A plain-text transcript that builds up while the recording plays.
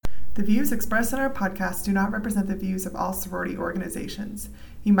The views expressed in our podcast do not represent the views of all sorority organizations.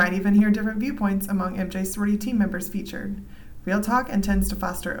 You might even hear different viewpoints among MJ sorority team members featured. Real Talk intends to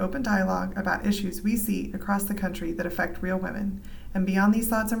foster open dialogue about issues we see across the country that affect real women. And beyond these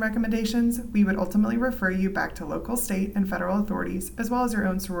thoughts and recommendations, we would ultimately refer you back to local, state, and federal authorities, as well as your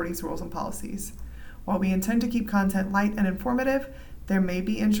own sorority's rules and policies. While we intend to keep content light and informative, there may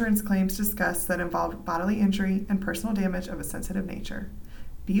be insurance claims discussed that involve bodily injury and personal damage of a sensitive nature.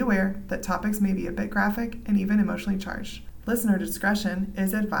 Be aware that topics may be a bit graphic and even emotionally charged. Listener discretion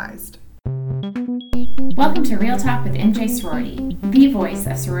is advised. Welcome to Real Talk with MJ Sorority, the voice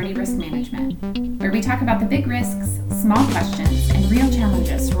of sorority risk management, where we talk about the big risks, small questions, and real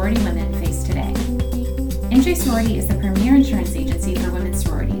challenges sorority women face today. MJ Sorority is the premier insurance agency for women's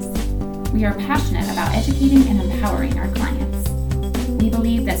sororities. We are passionate about educating and empowering our clients. We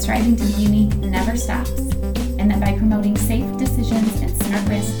believe that striving to be unique never stops, and that by promoting safe decisions and smart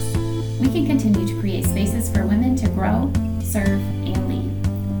risks, we can continue to create spaces for women to grow, serve, and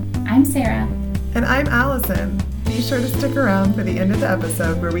lead. I'm Sarah. And I'm Allison. Be sure to stick around for the end of the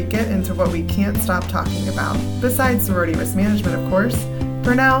episode where we get into what we can't stop talking about, besides sorority risk management, of course.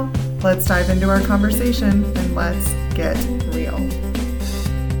 For now, let's dive into our conversation and let's get real.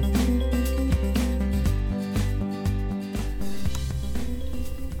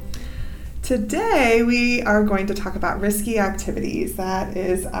 Today, we are going to talk about risky activities. That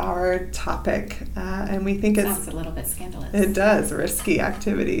is our topic, and we think Sounds a little bit scandalous. It does, risky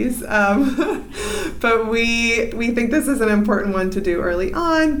activities. But we think this is an important one to do early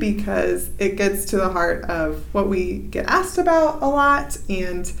on because it gets to the heart of what we get asked about a lot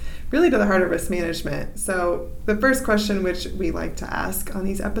and really to the heart of risk management. So the first question which we like to ask on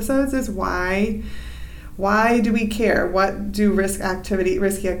these episodes is why do we care? What do risky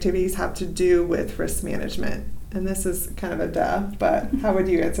activities have to do with risk management? And this is kind of a duh, but how would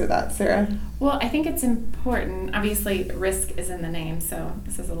you answer that, Sarah? Well, I think it's important. Obviously, risk is in the name, so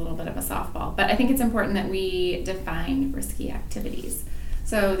this is a little bit of a softball. But I think it's important that we define risky activities.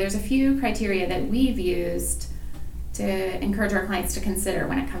 So there's a few criteria that we've used to encourage our clients to consider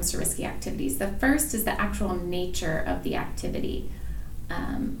when it comes to risky activities. The first is the actual nature of the activity,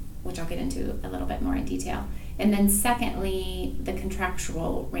 which I'll get into a little bit more in detail. And then secondly, the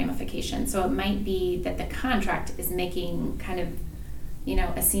contractual ramifications. So it might be that the contract is making kind of,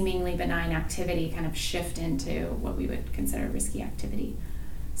 a seemingly benign activity kind of shift into what we would consider a risky activity.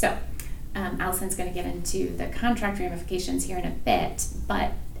 So Allison's going to get into the contract ramifications here in a bit,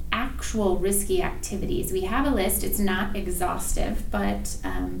 but actual risky activities, we have a list. It's not exhaustive, but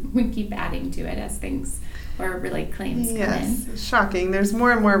we keep adding to it as things or really claims come in. Yes, shocking. There's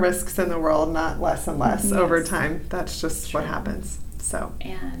more and more risks in the world, not less and less over time. That's just what happens. So,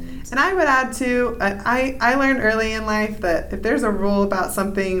 and I would add too, I learned early in life that if there's a rule about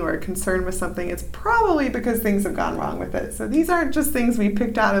something or a concern with something, it's probably because things have gone wrong with it. So these aren't just things we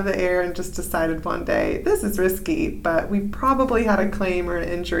picked out of the air and just decided one day, this is risky, but we probably had a claim or an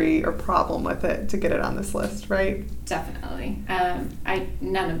injury or problem with it to get it on this list, right? Definitely.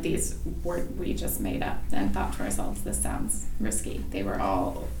 None of these we just made up and thought to ourselves, this sounds risky. They were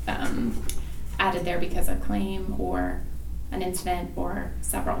all added there because of claim or an incident or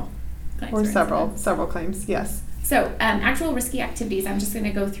several claims. Or several claims, yes. So actual risky activities, I'm just going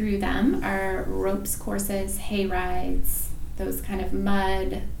to go through them, are ropes courses, hay rides, those kind of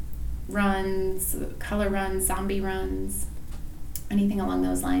mud runs, color runs, zombie runs, anything along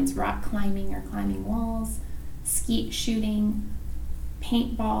those lines, rock climbing or climbing walls, skeet shooting,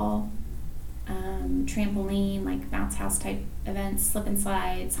 paintball, trampoline, like bounce house type events, slip and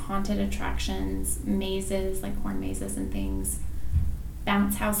slides, haunted attractions, mazes, like corn mazes and things,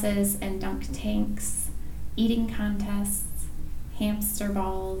 bounce houses and dunk tanks, eating contests, hamster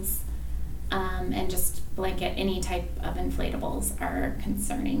balls, and just blanket any type of inflatables are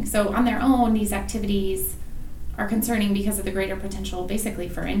concerning. So on their own, these activities are concerning because of the greater potential basically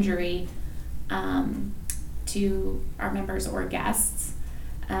for injury to our members or guests.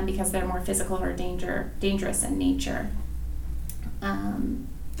 Because they're more physical or dangerous in nature.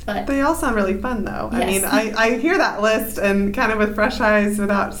 But they all sound really fun, though. Yes. I mean, I hear that list and kind of with fresh eyes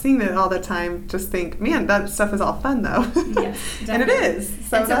without seeing it all the time, just think, man, that stuff is all fun, though. Yes, and it is.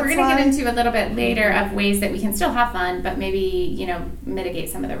 So we're going to get into a little bit later of ways that we can still have fun, but maybe,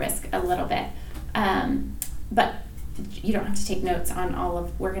 mitigate some of the risk a little bit. But you don't have to take notes on all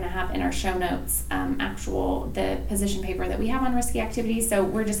of, we're going to have in our show notes the position paper that we have on risky activities. So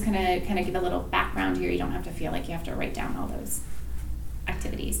we're just going to kind of give a little background here. You don't have to feel like you have to write down all those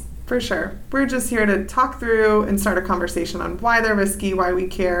activities. For sure. We're just here to talk through and start a conversation on why they're risky, why we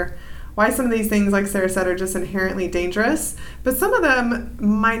care, why some of these things, like Sarah said, are just inherently dangerous. But some of them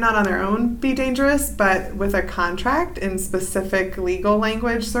might not on their own be dangerous, but with a contract and specific legal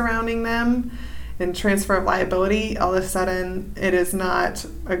language surrounding them and transfer of liability, all of a sudden it is not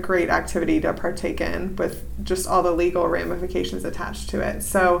a great activity to partake in with just all the legal ramifications attached to it.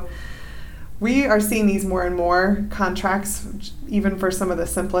 So we are seeing these more and more contracts, even for some of the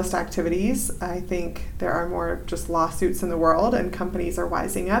simplest activities. I think there are more just lawsuits in the world, and companies are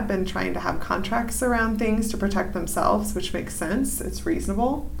wising up and trying to have contracts around things to protect themselves, which makes sense. It's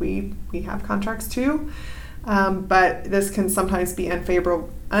reasonable. We have contracts too. But this can sometimes be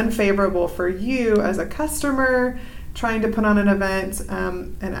unfavorable for you as a customer trying to put on an event,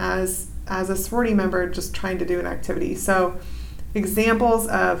 and as a sorority member just trying to do an activity. So examples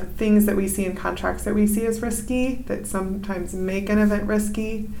of things that we see in contracts that we see as risky, that sometimes make an event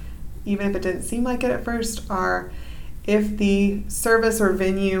risky, even if it didn't seem like it at first, are if the service or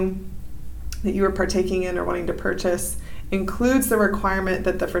venue that you are partaking in or wanting to purchase includes the requirement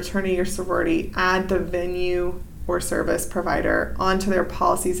that the fraternity or sorority add the venue or service provider onto their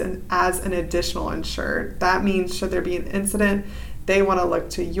policies and as an additional insured. That means should there be an incident, they want to look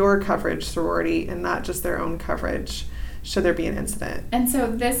to your coverage, sorority, and not just their own coverage should there be an incident. And so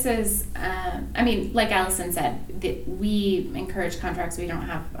this is, like Allison said, we encourage contracts. We don't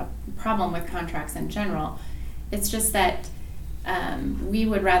have a problem with contracts in general. It's just that we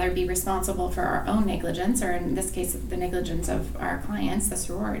would rather be responsible for our own negligence, or in this case, the negligence of our clients, the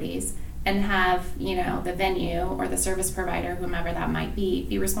sororities, and have, the venue or the service provider, whomever that might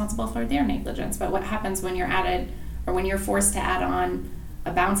be responsible for their negligence. But what happens when you're forced to add on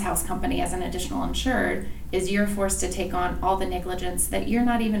a bounce house company as an additional insured is you're forced to take on all the negligence that you're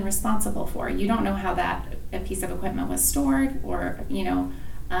not even responsible for. You don't know how a piece of equipment was stored, or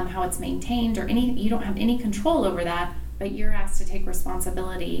how it's maintained, or you don't have any control over that, but you're asked to take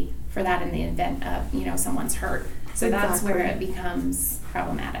responsibility for that in the event of someone's hurt. So that's where it becomes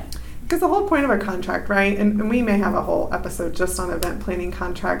problematic. Because the whole point of a contract, right, and we may have a whole episode just on event planning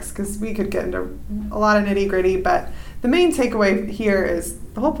contracts because we could get into a lot of nitty gritty, but the main takeaway here is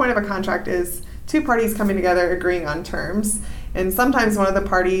the whole point of a contract is two parties coming together agreeing on terms, and sometimes one of the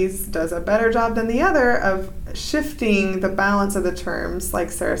parties does a better job than the other of shifting the balance of the terms,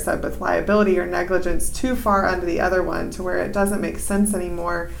 like Sarah said, with liability or negligence too far onto the other one to where it doesn't make sense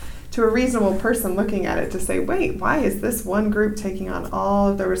anymore to a reasonable person looking at it to say, wait, why is this one group taking on all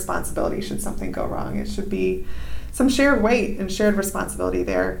of the responsibility should something go wrong? It should be some shared weight and shared responsibility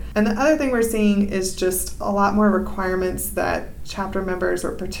there. And the other thing we're seeing is just a lot more requirements that chapter members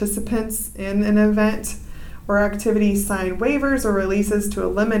or participants in an event or activity sign waivers or releases to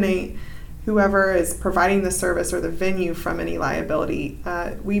eliminate whoever is providing the service or the venue from any liability.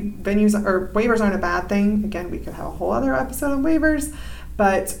 Waivers aren't a bad thing. Again, we could have a whole other episode on waivers.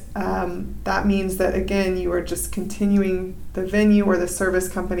 But that means that, again, you are just continuing, the venue or the service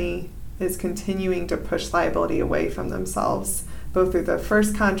company is continuing to push liability away from themselves, both through the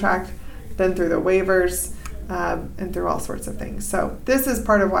first contract, then through the waivers, and through all sorts of things. So this is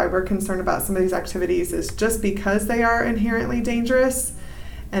part of why we're concerned about some of these activities, is just because they are inherently dangerous.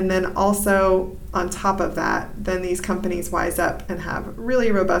 And then also on top of that, then these companies wise up and have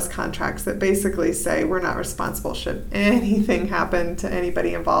really robust contracts that basically say we're not responsible should anything happen to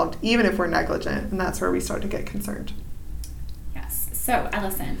anybody involved, even if we're negligent. And that's where we start to get concerned. Yes. So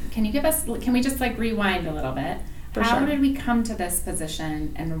Allison, can we just rewind a little bit? For How sure. did we come to this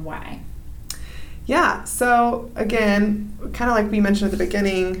position and why? Yeah, so again, kind of like we mentioned at the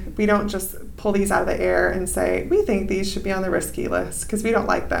beginning, we don't just pull these out of the air and say, we think these should be on the risky list because we don't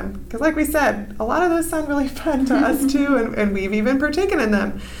like them. Because like we said, a lot of those sound really fun to us too, and we've even partaken in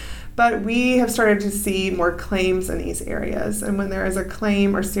them. But we have started to see more claims in these areas. And when there is a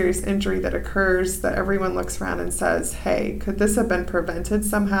claim or serious injury that occurs, that everyone looks around and says, hey, could this have been prevented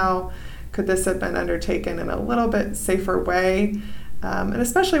somehow? Could this have been undertaken in a little bit safer way? And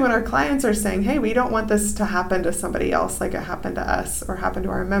especially when our clients are saying, hey, we don't want this to happen to somebody else like it happened to us or happened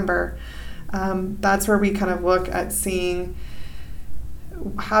to our member. That's where we kind of look at seeing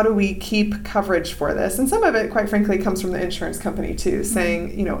how do we keep coverage for this. And some of it, quite frankly, comes from the insurance company too,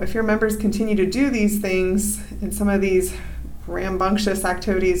 saying, if your members continue to do these things and some of these rambunctious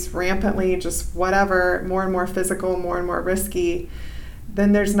activities rampantly, just whatever, more and more physical, more and more risky,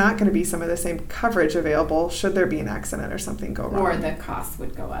 then there's not going to be some of the same coverage available should there be an accident or something go wrong. Or the cost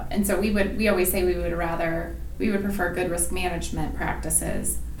would go up. And so we always say we would prefer good risk management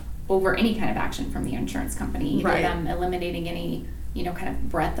practices over any kind of action from the insurance company, either Right. them eliminating any, kind of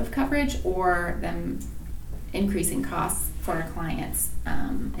breadth of coverage or them increasing costs for our clients.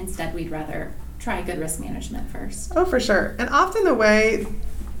 Instead, we'd rather try good risk management first. Oh, for sure. And often the way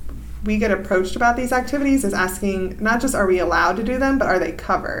we get approached about these activities is asking not just are we allowed to do them, but are they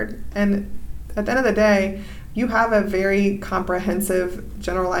covered? And at the end of the day, you have a very comprehensive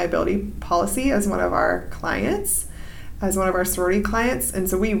general liability policy as one of our clients, as one of our sorority clients. And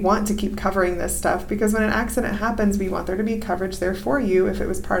so we want to keep covering this stuff because when an accident happens, we want there to be coverage there for you if it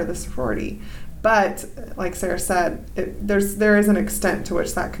was part of the sorority. But like Sarah said, there is an extent to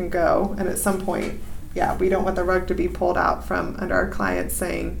which that can go. And at some point, we don't want the rug to be pulled out from under our clients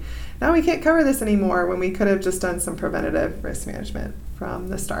saying, now we can't cover this anymore, when we could have just done some preventative risk management from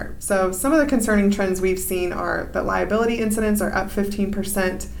the start. So some of the concerning trends we've seen are that liability incidents are up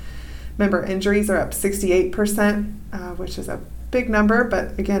 15%, member injuries are up 68%, which is a big number,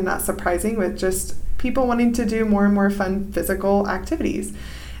 but again, not surprising with just people wanting to do more and more fun physical activities.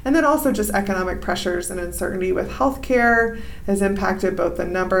 And then also just economic pressures and uncertainty with healthcare has impacted both the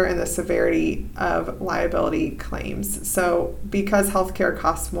number and the severity of liability claims. So because healthcare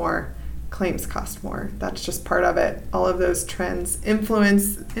costs more, claims cost more. That's just part of it. All of those trends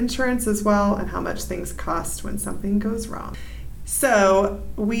influence insurance as well and how much things cost when something goes wrong. So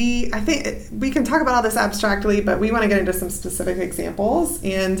I think we can talk about all this abstractly, but we want to get into some specific examples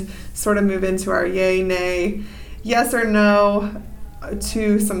and sort of move into our yay, nay, yes or no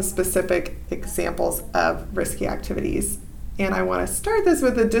to some specific examples of risky activities. And I want to start this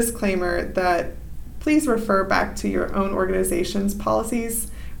with a disclaimer that please refer back to your own organization's policies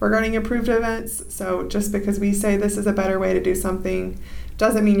regarding approved events. So just because we say this is a better way to do something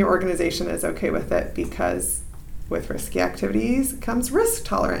doesn't mean your organization is okay with it, because with risky activities comes risk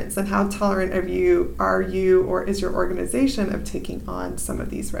tolerance, and how tolerant are you or is your organization of taking on some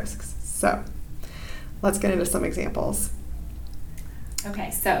of these risks. So let's get into some examples.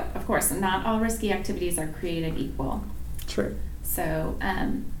 Okay, so of course, not all risky activities are created equal. True. So,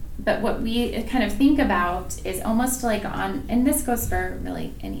 but what we kind of think about is almost like and this goes for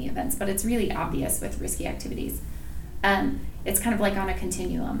really any events, but it's really obvious with risky activities. It's kind of like on a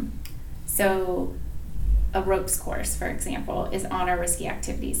continuum. So a ropes course, for example, is on our risky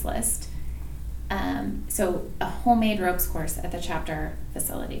activities list. So a homemade ropes course at the chapter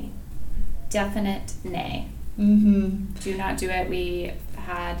facility, definite nay. Mm-hmm. Do not do it. We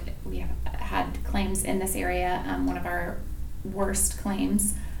have had claims in this area. One of our worst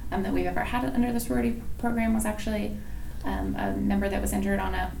claims that we've ever had under the sorority program was actually a member that was injured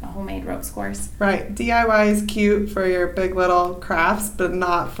on a homemade ropes course. Right. DIY is cute for your big little crafts, but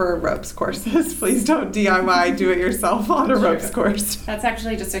not for ropes courses. Please don't DIY do it yourself on a ropes course. That's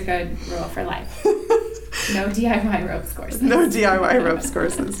actually just a good rule for life. No DIY ropes courses. No DIY ropes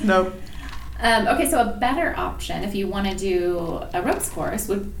courses. Nope. Okay, so a better option if you want to do a ropes course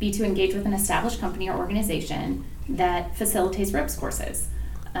would be to engage with an established company or organization that facilitates ropes courses.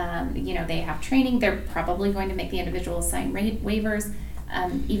 They have training. They're probably going to make the individuals sign waivers.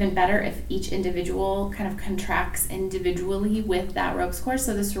 Even better if each individual kind of contracts individually with that ropes course,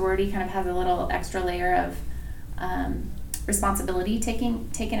 so the sorority kind of has a little extra layer of responsibility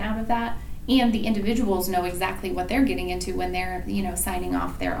taken out of that, and the individuals know exactly what they're getting into when they're signing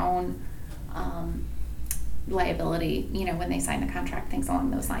off their own liability, when they sign the contract, things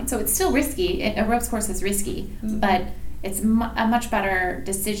along those lines. So it's still risky. A ropes course is risky, mm-hmm. but it's a much better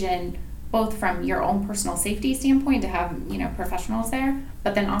decision, both from your own personal safety standpoint to have professionals there,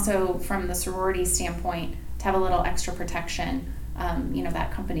 but then also from the sorority standpoint to have a little extra protection.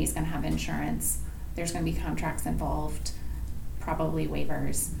 That company's going to have insurance. There's going to be contracts involved, probably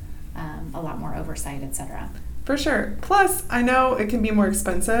waivers, a lot more oversight, etc. For sure. Plus, I know it can be more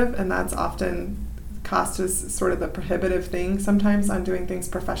expensive, and that's often cost is sort of the prohibitive thing sometimes on doing things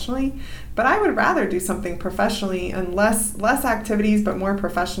professionally. But I would rather do something professionally and less activities, but more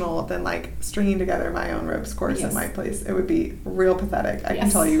professional than like stringing together my own ropes course yes. in my place. It would be real pathetic. I yes.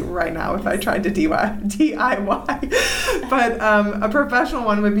 can tell you right now if I tried to DIY. But a professional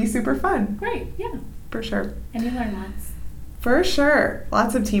one would be super fun. Right, yeah. For sure. And you learn lots. For sure.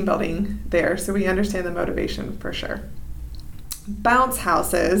 Lots of team building there, so we understand the motivation for sure. Bounce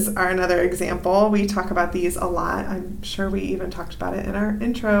houses are another example. We talk about these a lot. I'm sure we even talked about it in our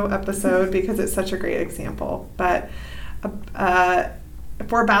intro episode because it's such a great example. But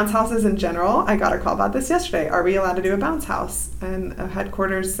for bounce houses in general, I got a call about this yesterday. Are we allowed to do a bounce house? And a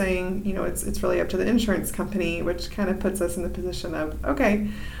headquarters saying, it's really up to the insurance company, which kind of puts us in the position of, okay,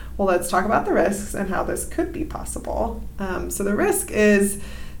 well, let's talk about the risks and how this could be possible. So the risk is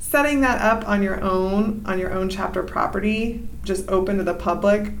setting that up on your own chapter property, just open to the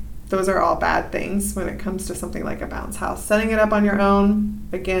public. Those are all bad things when it comes to something like a bounce house. Setting it up on your own,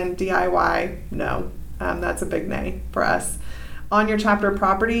 again, DIY, no. That's a big nay for us. On your chapter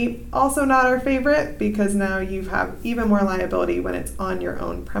property, also not our favorite because now you have even more liability when it's on your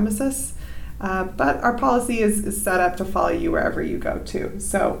own premises. But our policy is set up to follow you wherever you go to.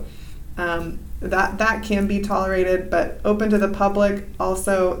 So that can be tolerated, but open to the public.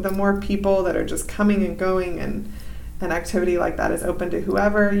 Also, the more people that are just coming and going and an activity like that is open to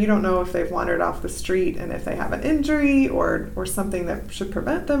whoever. You don't know if they've wandered off the street and if they have an injury or something that should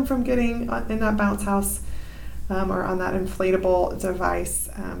prevent them from getting in that bounce house or on that inflatable device.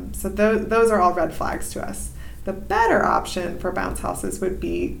 So those are all red flags to us. The better option for bounce houses would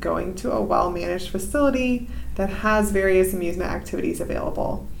be going to a well-managed facility that has various amusement activities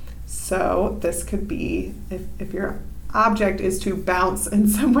available. So this could be, if your object is to bounce in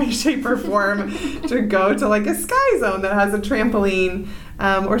some way, shape, or form, to go to like a Sky Zone that has a trampoline,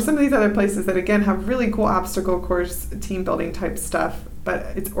 or some of these other places that again have really cool obstacle course, team building type stuff, but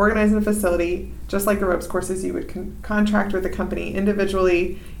it's organized in a facility, just like the ropes courses. You would contract with the company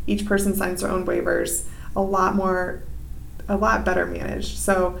individually. Each person signs their own waivers. A lot better managed.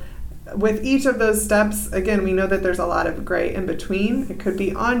 So with each of those steps, again, we know that there's a lot of gray in between. It could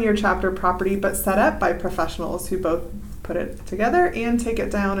be on your chapter property, but set up by professionals who both put it together and take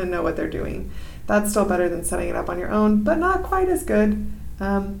it down and know what they're doing. That's still better than setting it up on your own, but not quite as good.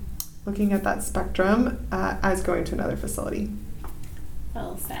 Looking at that spectrum as going to another facility.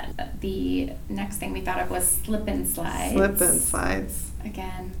 Well said. The next thing we thought of was slip and slides. Slip and slides.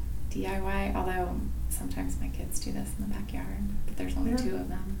 Again, DIY, although sometimes my kids do this in the backyard, but there's only 2 of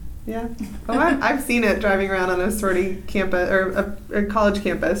them. Yeah. Oh, I've seen it driving around on a sorority campus or a college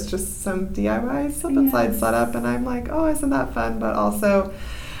campus, just some DIY slip and slide set up, and I'm like, oh, isn't that fun? But also,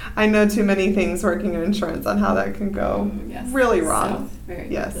 I know too many things working in insurance on how that can go really wrong. Very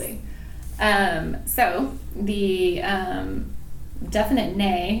quickly. So the definite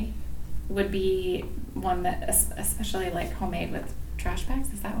nay would be one that, especially like homemade with trash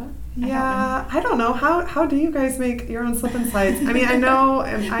bags. Is that what? Yeah, I don't know. How do you guys make your own slip and slides? I mean, I know.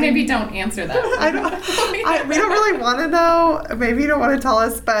 Maybe don't answer that. We don't really want to know. Maybe you don't want to tell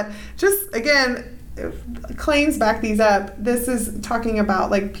us, but just again, claims back these up. This is talking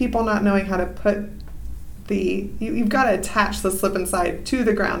about like people not knowing how to put you've got to attach the slip and slide to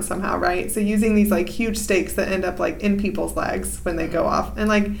the ground somehow, right? So using these like huge stakes that end up like in people's legs when they go off, and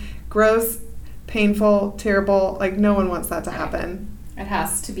like gross, painful, terrible. Like no one wants that to happen. It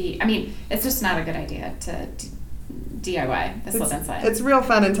has to be. I mean, it's just not a good idea to DIY the slip and slide. It's real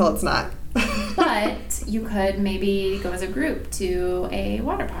fun until it's not. But you could maybe go as a group to a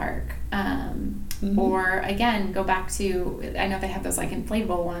water park. Or again, go back to, I know they have those like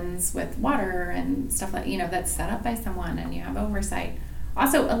inflatable ones with water and stuff like, that's set up by someone and you have oversight.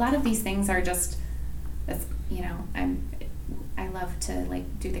 Also, a lot of these things are just, I love to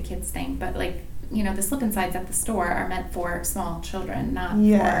like do the kids thing, but like, the slip and slides at the store are meant for small children, not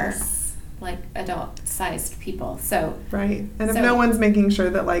for like adult-sized people. So right, and if no one's making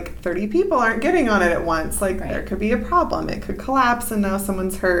sure that like 30 people aren't getting on it at once, like there could be a problem. It could collapse, and now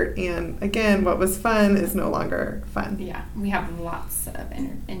someone's hurt. And again, what was fun is no longer fun. Yeah, we have lots of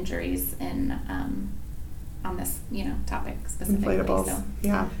injuries in on this topic specifically. Inflatables, so.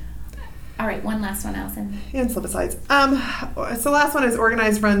 Yeah. All right, one last one, Allison. And slip and slides. So the last one is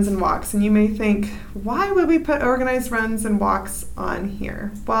organized runs and walks, and you may think, why would we put organized runs and walks on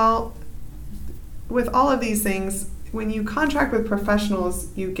here? Well, with all of these things, when you contract with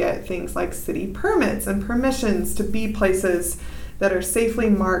professionals, you get things like city permits and permissions to be places that are safely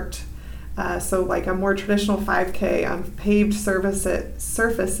marked. So like a more traditional 5K on paved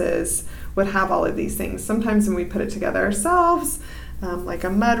surfaces would have all of these things. Sometimes when we put it together ourselves, like a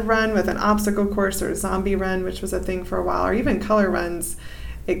mud run with an obstacle course or a zombie run, which was a thing for a while, or even color runs,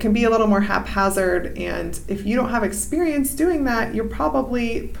 it can be a little more haphazard, and if you don't have experience doing that, you're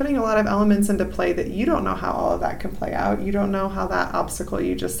probably putting a lot of elements into play that you don't know how all of that can play out. You don't know how that obstacle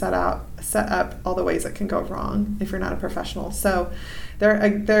you just set up, all the ways it can go wrong if you're not a professional. So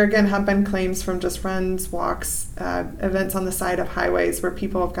there again have been claims from just runs, walks, events on the side of highways where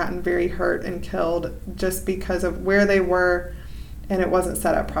people have gotten very hurt and killed just because of where they were and it wasn't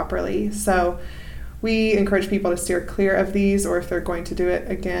set up properly. So we encourage people to steer clear of these, or if they're going to do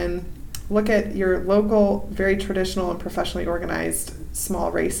it, again, look at your local, very traditional and professionally organized small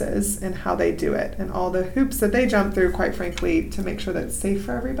races and how they do it and all the hoops that they jump through, quite frankly, to make sure that it's safe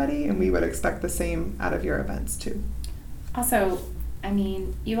for everybody. And we would expect the same out of your events too. Also, I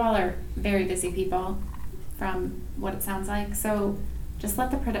mean, you all are very busy people from what it sounds like. So just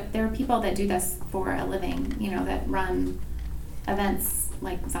let there are people that do this for a living, that run events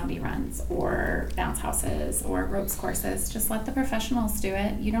like zombie runs or bounce houses or ropes courses. Just let the professionals do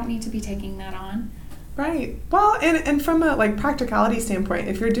it. You don't need to be taking that on. Right. Well, and from a practicality standpoint,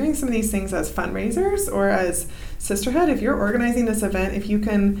 if you're doing some of these things as fundraisers or as sisterhood, if you're organizing this event, if you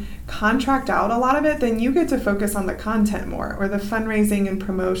can contract out a lot of it, then you get to focus on the content more, or the fundraising and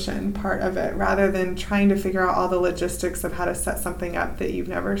promotion part of it, rather than trying to figure out all the logistics of how to set something up that you've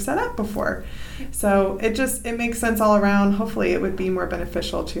never set up before. So it makes sense all around. Hopefully it would be more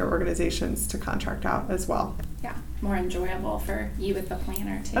beneficial to your organizations to contract out as well. Yeah, more enjoyable for you as the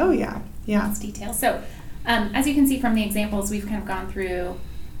planner too. Oh yeah. Lots of details. So as you can see from the examples we've kind of gone through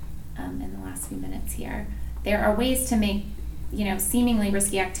in the last few minutes here, there are ways to make seemingly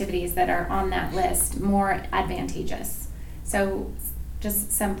risky activities that are on that list more advantageous. So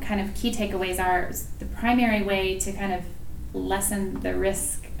just some kind of key takeaways are the primary way to kind of lessen the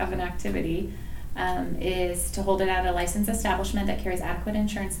risk of an activity is to hold it at a licensed establishment that carries adequate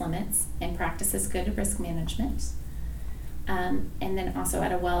insurance limits and practices good risk management. And then also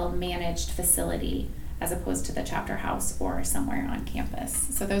at a well-managed facility as opposed to the chapter house or somewhere on campus.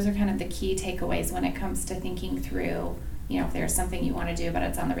 So those are kind of the key takeaways when it comes to thinking through, if there's something you want to do but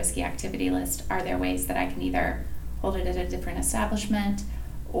it's on the risky activity list, are there ways that I can either hold it at a different establishment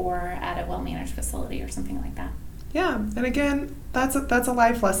or at a well-managed facility or something like that? Yeah, and again, that's a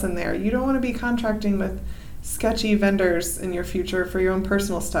life lesson there. You don't want to be contracting with sketchy vendors in your future for your own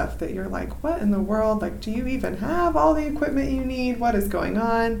personal stuff that you're like, what in the world? Do you even have all the equipment you need? What is going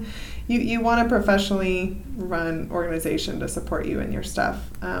on? You want a professionally run organization to support you in your stuff.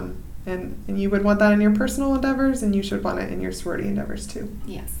 And you would want that in your personal endeavors, and you should want it in your sorority endeavors too.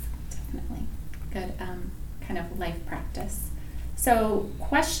 Yes, definitely. Good kind of life practice. So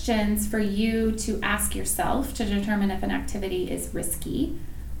questions for you to ask yourself to determine if an activity is risky.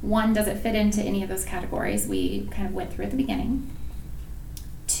 1, does it fit into any of those categories we kind of went through at the beginning?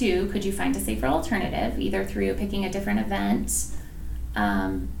 2, could you find a safer alternative, either through picking a different event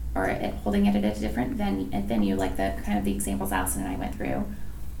or holding it at a different venue like the kind of the examples Allison and I went through?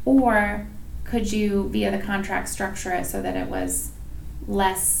 Or could you, via the contract, structure it so that it was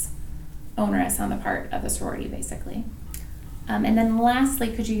less onerous on the part of the sorority, basically? And then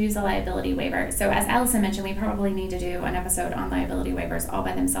lastly, could you use a liability waiver? So as Allison mentioned, we probably need to do an episode on liability waivers all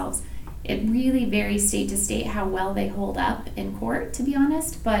by themselves. It really varies state to state how well they hold up in court, to be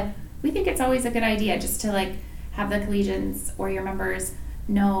honest, but we think it's always a good idea just to have the collegians or your members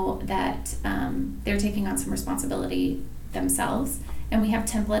know that they're taking on some responsibility themselves. And we have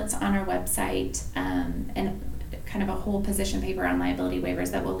templates on our website and kind of a whole position paper on liability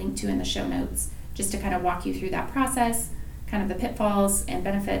waivers that we'll link to in the show notes, just to kind of walk you through that process, kind of the pitfalls and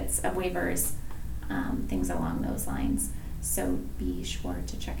benefits of waivers, things along those lines. So be sure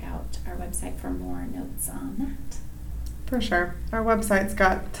to check out our website for more notes on that. For sure. Our website's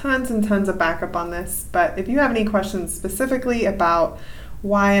got tons and tons of backup on this, but if you have any questions specifically about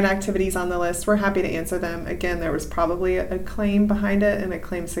why an activity is on the list, we're happy to answer them. Again, there was probably a claim behind it, and a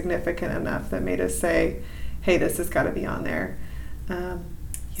claim significant enough that made us say, hey, this has got to be on there.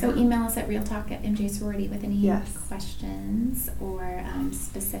 So email us at realtalk@mjsorority with any yes. questions or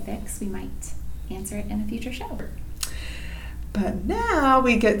specifics. We might answer it in a future show. But now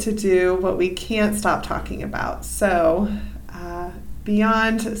we get to do what we can't stop talking about. So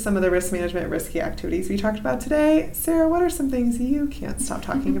beyond some of the risk management risky activities we talked about today, Sarah, what are some things you can't stop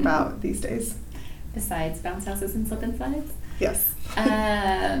talking about these days? Besides bounce houses and slip and slides? Yes.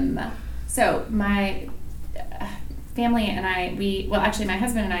 So my family and I, my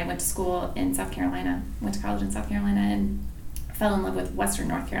husband and I went to school in South Carolina, went to college in South Carolina, and fell in love with Western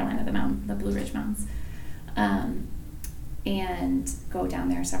North Carolina, the Blue Ridge Mountains, and go down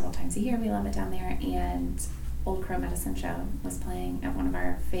there several times a year. We love it down there, and Old Crow Medicine Show was playing at one of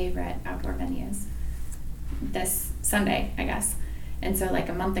our favorite outdoor venues this Sunday, I guess. And so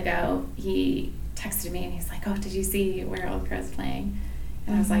a month ago, he texted me and he's like, oh, did you see where Old Crow's playing?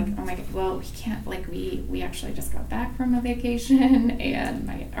 And I was like, oh my God, well, we can't, we actually just got back from a vacation and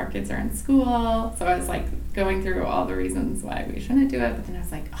our kids are in school. So I was going through all the reasons why we shouldn't do it. But then I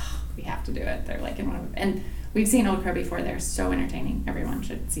was like, oh, we have to do it. They're in one of, and we've seen Old Crow before. They're so entertaining. Everyone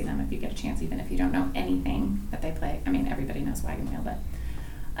should see them if you get a chance, even if you don't know anything that they play. I mean, everybody knows Wagon Wheel, but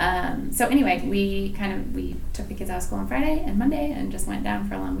so anyway, we took the kids out of school on Friday and Monday and just went down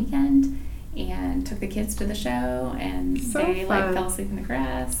for a long weekend and took the kids to the show, and they fell asleep in the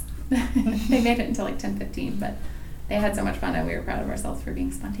grass. They made it until 10:15, but they had so much fun, and we were proud of ourselves for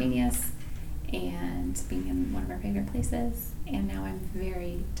being spontaneous and being in one of our favorite places. And now I'm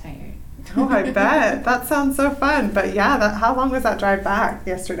very tired. Oh, I bet. That sounds so fun. But yeah, how long was that drive back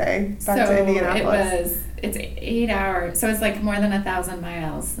yesterday? Back to Indianapolis? It's 8 hours. So it's more than 1,000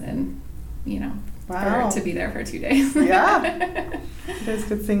 miles, and Wow. to be there for 2 days. Yeah. You guys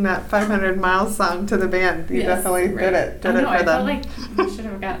could sing that 500 Miles song to the band. You definitely did it. Did it for I them. felt like we should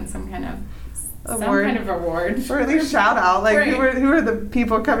have gotten some kind of award. Or at least shout out. Like, right. who are the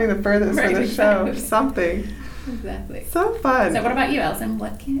people coming the furthest for the show? Exactly. Something. Exactly. So fun. So what about you, Allison?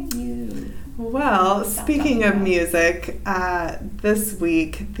 What can you... Well, speaking of music, this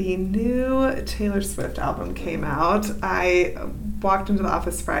week the new Taylor Swift album came out. I walked into the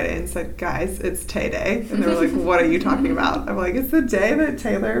office Friday and said, guys, it's Tay Day. And they were like, what are you talking about? I'm like, it's the day that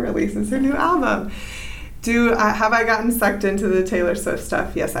Taylor releases her new album. Have I gotten sucked into the Taylor Swift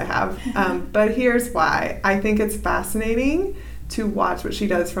stuff? Yes, I have. But here's why. I think it's fascinating to watch what she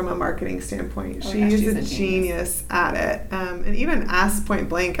does from a marketing standpoint. She's a genius at it. And even asked point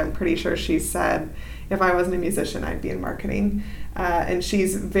blank, I'm pretty sure she said, if I wasn't a musician, I'd be in marketing. And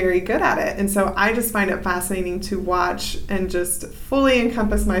she's very good at it. And so I just find it fascinating to watch and just fully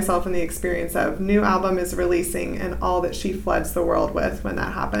encompass myself in the experience of new album is releasing and all that she floods the world with when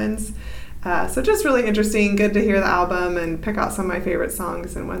that happens. So just really interesting. Good to hear the album and pick out some of my favorite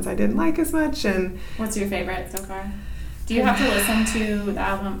songs and ones I didn't like as much. And what's your favorite so far? Do you have to listen to the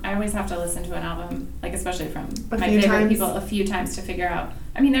album? I always have to listen to an album, like especially from my favorite people, a few times to figure out.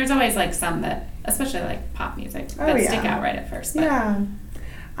 I mean, there's always like some that, especially like pop music, that stick out right at first. But. Yeah.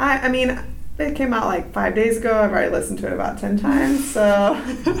 I mean, it came out like 5 days ago. I've already listened to it about 10 times, so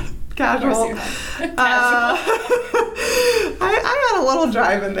casual. I had a little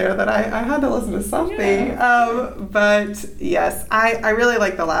drive in there that I had to listen to something. Yeah. But yes, I really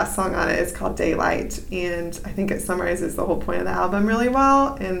like the last song on it. It's called Daylight, and I think it summarizes the whole point of the album really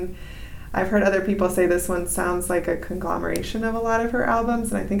well. And I've heard other people say this one sounds like a conglomeration of a lot of her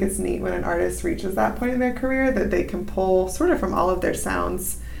albums, and I think it's neat when an artist reaches that point in their career that they can pull sort of from all of their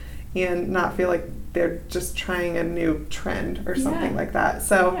sounds and not feel like they're just trying a new trend or something like that.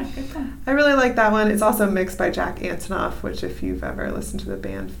 So I really like that one. It's also mixed by Jack Antonoff, which if you've ever listened to the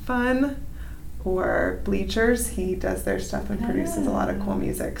band Fun or Bleachers, he does their stuff and produces a lot of cool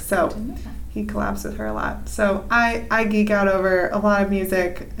music. So he collabs with her a lot. So I geek out over a lot of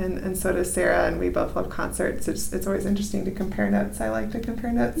music, and so does Sarah, and we both love concerts. It's always interesting to compare notes. I like to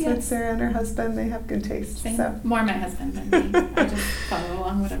compare notes with Sarah and her husband. They have good taste. So. More my husband than me. I just follow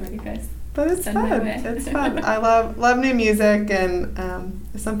along whatever you guys. But it's fun. It's fun. I love new music, and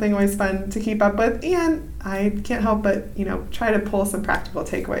it's something always fun to keep up with. And I can't help but try to pull some practical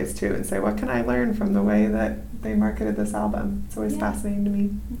takeaways too, and say what can I learn from the way that they marketed this album. It's always fascinating to me.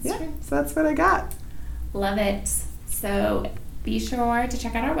 That's true. So that's what I got. Love it. So be sure to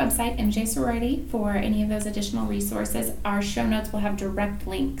check out our website, MJ Sorority, for any of those additional resources. Our show notes will have direct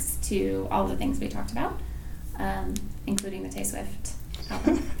links to all the things we talked about, including the Tay Swift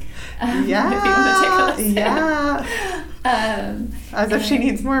album. If you want to take a listen. As if she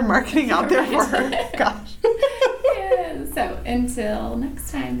needs more marketing out there for her. Gosh. So until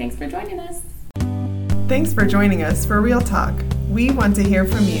next time, thanks for joining us. Thanks for joining us for Real Talk. We want to hear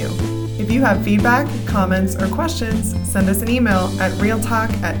from you. If you have feedback, comments, or questions, send us an email at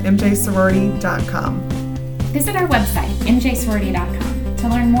realtalk@mjsorority.com. Visit our website, mjsorority.com, to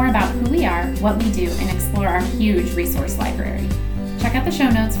learn more about who we are, what we do, and explore our huge resource library. Check out the show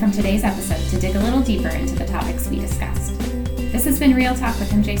notes from today's episode to dig a little deeper into the topics we discussed. This has been Real Talk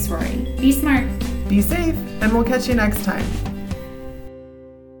with MJ Sorority. Be smart. Be safe, and we'll catch you next time.